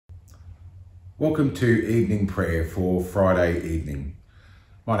Welcome to evening prayer for Friday evening.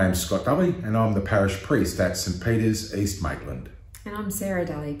 My name's Scott Dulley and I'm the parish priest at St Peter's, East Maitland. And I'm Sarah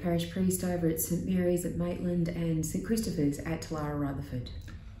Dulley, parish priest over at St Mary's at Maitland and St Christopher's at Tulare, Rutherford.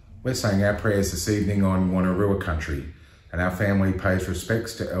 We're saying our prayers this evening on Wonnarua country, and our family pays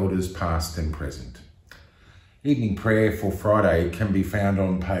respects to elders past and present. Evening prayer for Friday can be found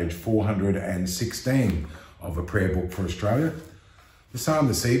on page 416 of a prayer book for Australia. The psalm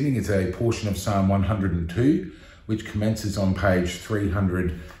this evening is a portion of Psalm 102, which commences on page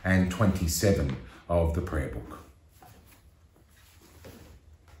 327 of the prayer book.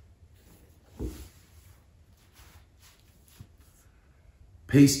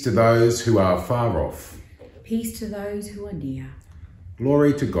 Peace to those who are far off. Peace to those who are near.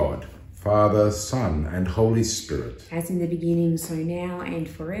 Glory to God, Father, Son, and Holy Spirit. As in the beginning, so now and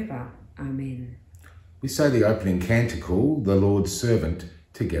forever. Amen. We say the opening canticle, the Lord's servant,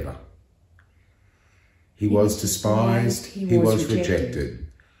 together. He was despised, he was rejected,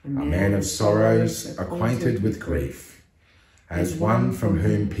 a man of sorrows, acquainted with grief, as one from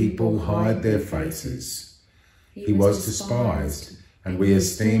whom people hide their faces. He was despised, and we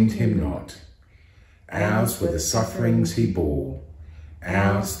esteemed him not. Ours were the sufferings he bore,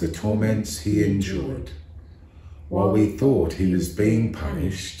 ours the torments he endured. While we thought he was being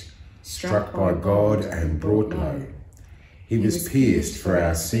punished, struck by God and brought low, he was pierced for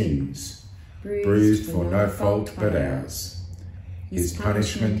our sins, bruised for no fault but ours. His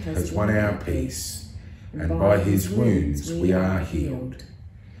punishment has won our peace, and by his wounds we are healed.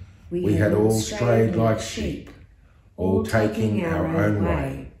 We had all strayed like sheep, all taking our own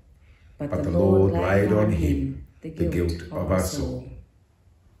way, but the Lord laid on him the guilt of us all.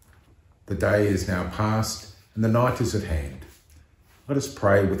 The day is now past, and the night is at hand. Let us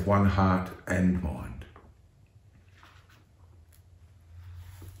pray with one heart and mind.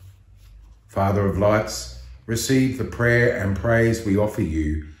 Father of lights, receive the prayer and praise we offer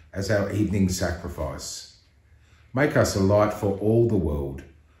you as our evening sacrifice. Make us a light for all the world,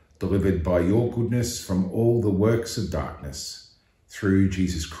 delivered by your goodness from all the works of darkness, through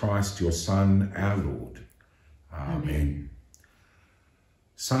Jesus Christ, your Son, our Lord. Amen.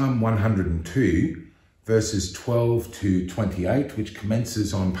 Psalm 102, verses 12 to 28, which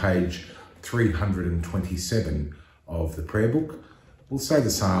commences on page 327 of the prayer book. We'll say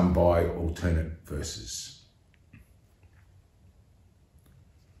the psalm by alternate verses.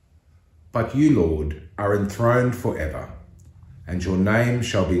 But you, Lord, are enthroned forever, and your name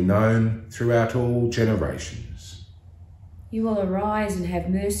shall be known throughout all generations. You will arise and have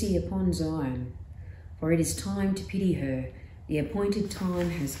mercy upon Zion, for it is time to pity her. The appointed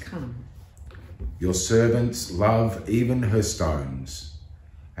time has come. Your servants love even her stones,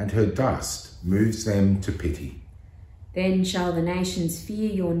 and her dust moves them to pity. Then shall the nations fear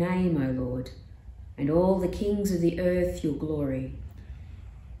your name, O Lord, and all the kings of the earth your glory.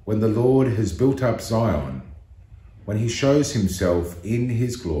 When the Lord has built up Zion, when he shows himself in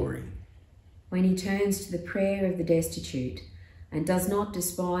his glory. When he turns to the prayer of the destitute and does not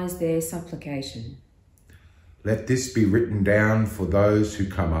despise their supplication. Let this be written down for those who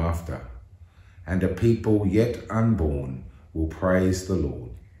come after, and a people yet unborn will praise the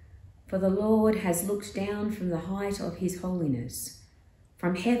Lord. For the Lord has looked down from the height of his holiness.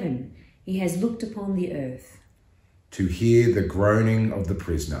 From heaven he has looked upon the earth. To hear the groaning of the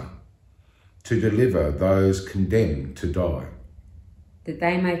prisoner, to deliver those condemned to die. That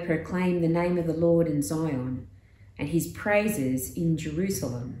they may proclaim the name of the Lord in Zion, and his praises in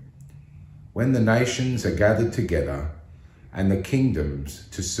Jerusalem. When the nations are gathered together, and the kingdoms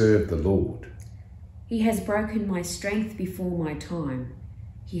to serve the Lord. He has broken my strength before my time.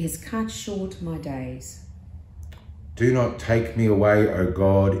 He has cut short my days. Do not take me away, O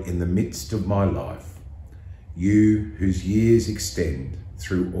God, in the midst of my life, you whose years extend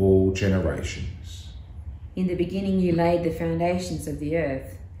through all generations. In the beginning you laid the foundations of the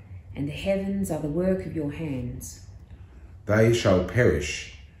earth, and the heavens are the work of your hands. They shall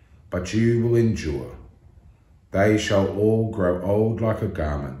perish, but you will endure. They shall all grow old like a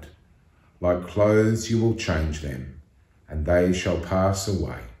garment. Like clothes you will change them, and they shall pass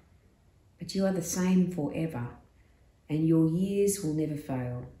away. But you are the same forever, and your years will never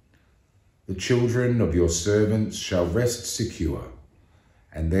fail. The children of your servants shall rest secure,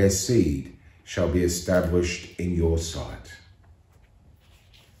 and their seed shall be established in your sight.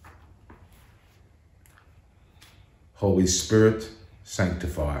 Holy Spirit,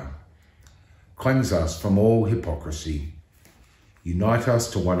 sanctifier, cleanse us from all hypocrisy. Unite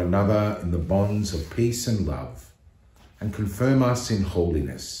us to one another in the bonds of peace and love, and confirm us in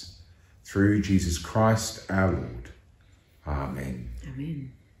holiness, through Jesus Christ our Lord. Amen.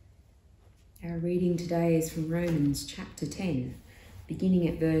 Amen. Our reading today is from Romans chapter 10, beginning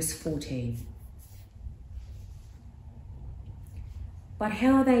at verse 14. But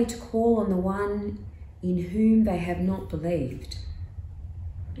how are they to call on the one in whom they have not believed?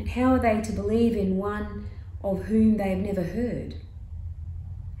 And how are they to believe in one of whom they have never heard?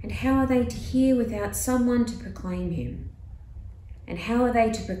 And how are they to hear without someone to proclaim him? And how are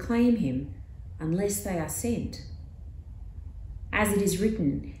they to proclaim him unless they are sent? As it is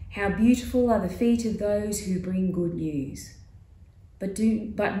written, how beautiful are the feet of those who bring good news. But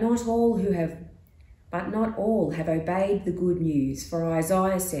not all have obeyed the good news, for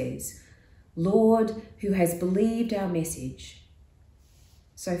Isaiah says, Lord, who has believed our message?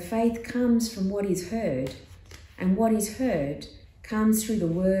 So faith comes from what is heard, and what is heard comes through the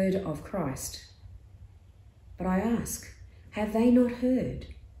word of Christ. But I ask, have they not heard?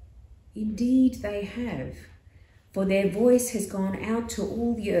 Indeed they have, for their voice has gone out to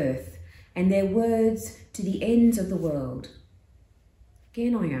all the earth, and their words to the ends of the world.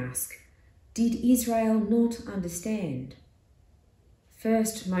 Again I ask, did Israel not understand?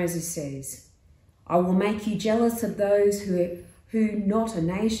 First Moses says, I will make you jealous of those who not a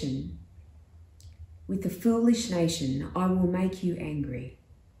nation. With the foolish nation I will make you angry.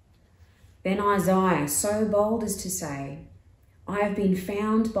 Then Isaiah, so bold as to say, I have been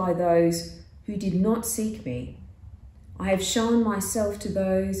found by those who did not seek me. I have shown myself to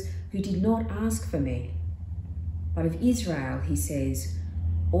those who did not ask for me. But of Israel, he says,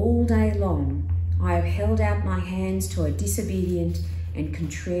 all day long I have held out my hands to a disobedient and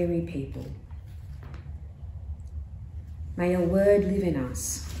contrary people. May your word live in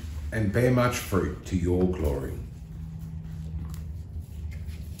us and bear much fruit to your glory.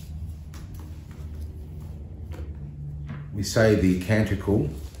 We say the canticle,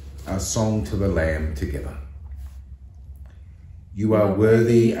 our song to the Lamb, together. You are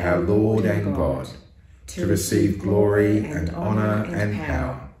worthy, our Lord and God, to receive glory and honour and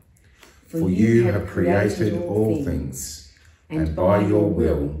power. For you have created all things, and by your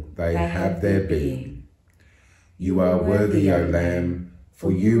will they have their being. You are worthy, O Lamb,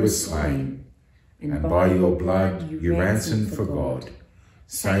 for you were slain, and by your blood you ransomed for God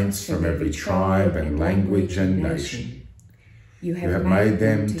saints from every tribe and language and nation. You have made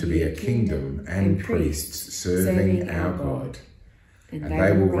them to be a kingdom and priests serving our God, and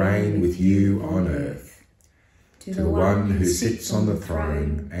they will reign with you on earth. To the one who sits on the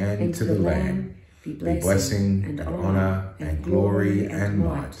throne and to the Lamb be blessing and honour and glory and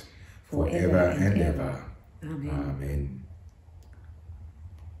might forever and ever. Amen.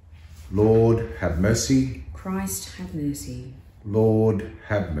 Lord, have mercy. Christ, have mercy. Lord,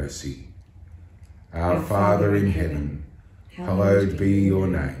 have mercy. Our Father in heaven, hallowed be your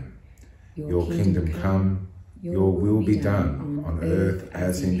name. Your kingdom come, your will be done on earth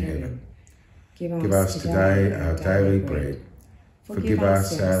as in heaven. Give us today our daily bread. Forgive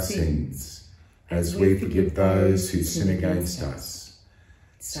us our sins, as we forgive those who sin against us.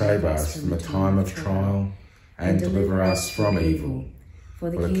 Save us from the time of trial, and deliver us from evil.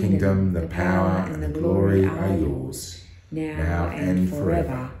 For the kingdom, the power, and the glory are yours, now and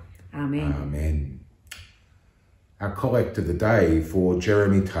forever. Amen. Amen. Our collect of the day for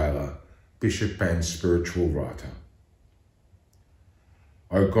Jeremy Taylor, Bishop and spiritual writer.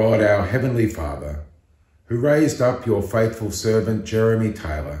 O God, our Heavenly Father, who raised up your faithful servant Jeremy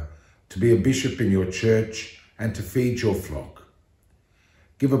Taylor to be a bishop in your church and to feed your flock,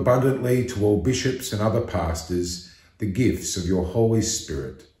 give abundantly to all bishops and other pastors the gifts of your Holy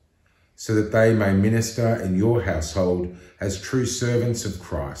Spirit, so that they may minister in your household as true servants of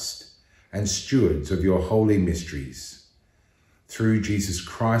Christ and stewards of your holy mysteries. Through Jesus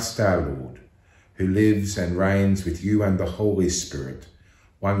Christ our Lord, who lives and reigns with you and the Holy Spirit,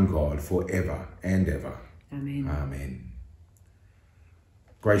 one God, forever and ever. Amen. Amen.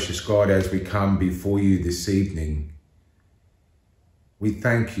 Gracious God, as we come before you this evening, we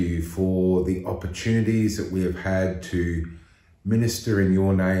thank you for the opportunities that we have had to minister in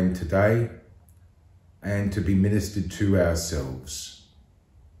your name today and to be ministered to ourselves.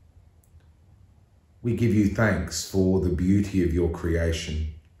 We give you thanks for the beauty of your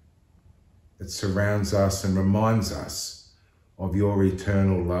creation that surrounds us and reminds us of your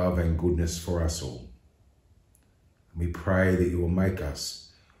eternal love and goodness for us all. And we pray that you will make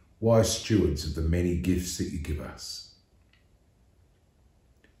us wise stewards of the many gifts that you give us.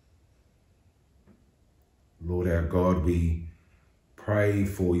 Lord our God, we pray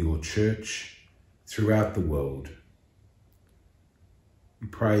for your church throughout the world. We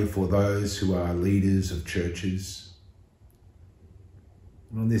pray for those who are leaders of churches.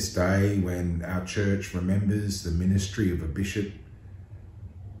 And on this day, when our church remembers the ministry of a bishop,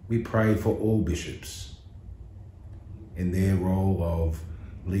 We pray for all bishops in their role of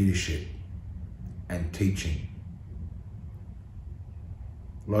leadership and teaching.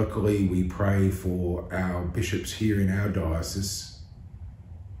 Locally, we pray for our bishops here in our diocese,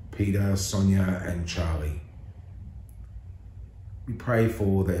 Peter, Sonia and Charlie. We pray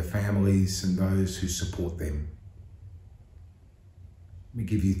for their families and those who support them. We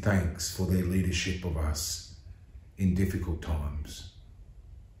give you thanks for their leadership of us in difficult times.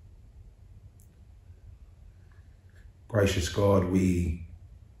 Gracious God, we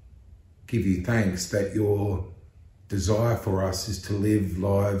give you thanks that your desire for us is to live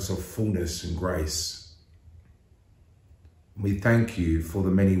lives of fullness and grace. We thank you for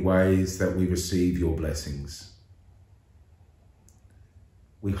the many ways that we receive your blessings.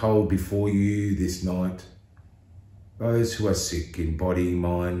 We hold before you this night those who are sick in body,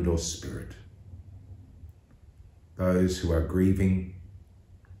 mind or spirit, those who are grieving,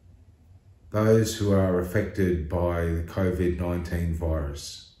 those who are affected by the COVID-19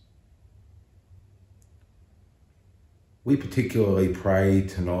 virus. We particularly pray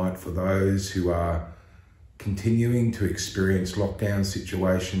tonight for those who are continuing to experience lockdown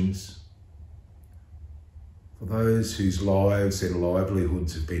situations, for those whose lives and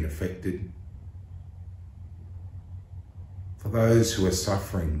livelihoods have been affected, for those who are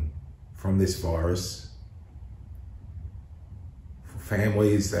suffering from this virus, for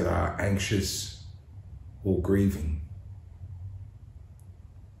families that are anxious or grieving.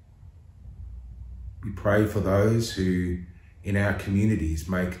 We pray for those who in our communities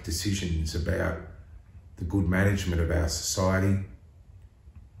make decisions about the good management of our society.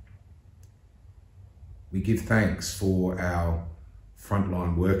 We give thanks for our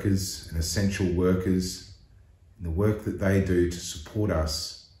frontline workers and essential workers and the work that they do to support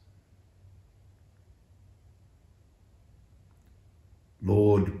us.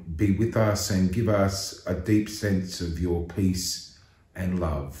 Lord, be with us and give us a deep sense of your peace and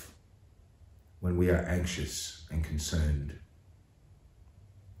love when we are anxious and concerned.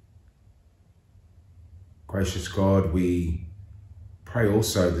 Gracious God, we pray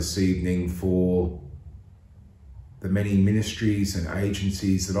also this evening for the many ministries and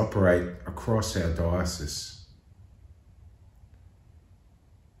agencies that operate across our diocese.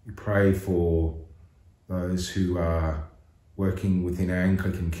 We pray for those who are working within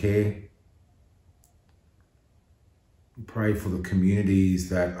Anglican care. We pray for the communities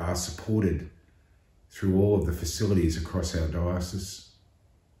that are supported through all of the facilities across our diocese.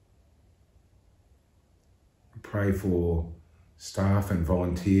 We pray for staff and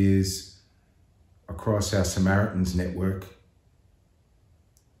volunteers across our Samaritans network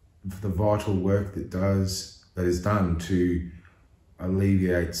and for the vital work that is done to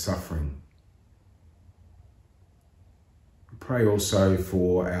alleviate suffering. We pray also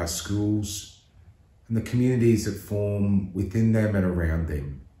for our schools and the communities that form within them and around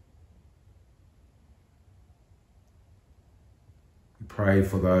them. We pray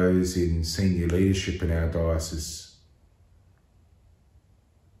for those in senior leadership in our diocese,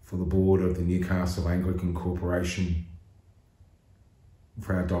 for the board of the Newcastle Anglican Corporation, and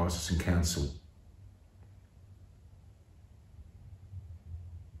for our diocesan council.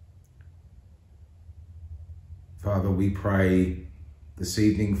 Father, we pray this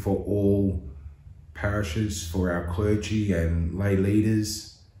evening for all parishes, for our clergy and lay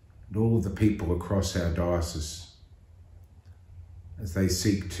leaders, and all of the people across our diocese, as they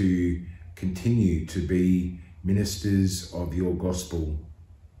seek to continue to be ministers of your gospel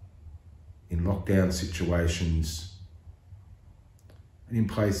in lockdown situations and in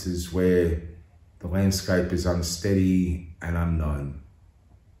places where the landscape is unsteady and unknown.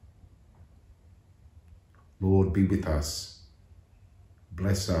 Lord, be with us,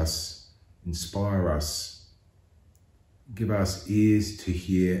 bless us, inspire us, give us ears to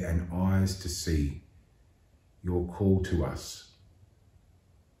hear and eyes to see your call to us.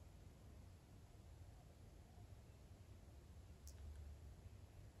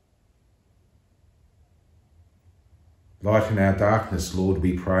 Lighten our darkness, Lord,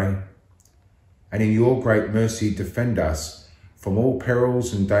 we pray, and in your great mercy defend us from all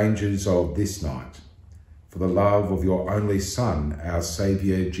perils and dangers of this night, for the love of your only Son, our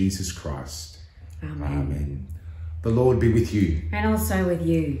Saviour, Jesus Christ. Amen. Amen. The Lord be with you. And also with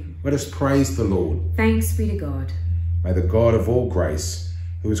you. Let us praise the Lord. Thanks be to God. May the God of all grace,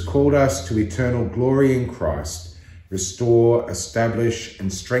 who has called us to eternal glory in Christ, restore, establish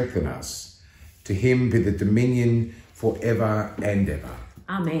and strengthen us. To him be the dominion forever and ever.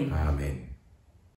 Amen. Amen.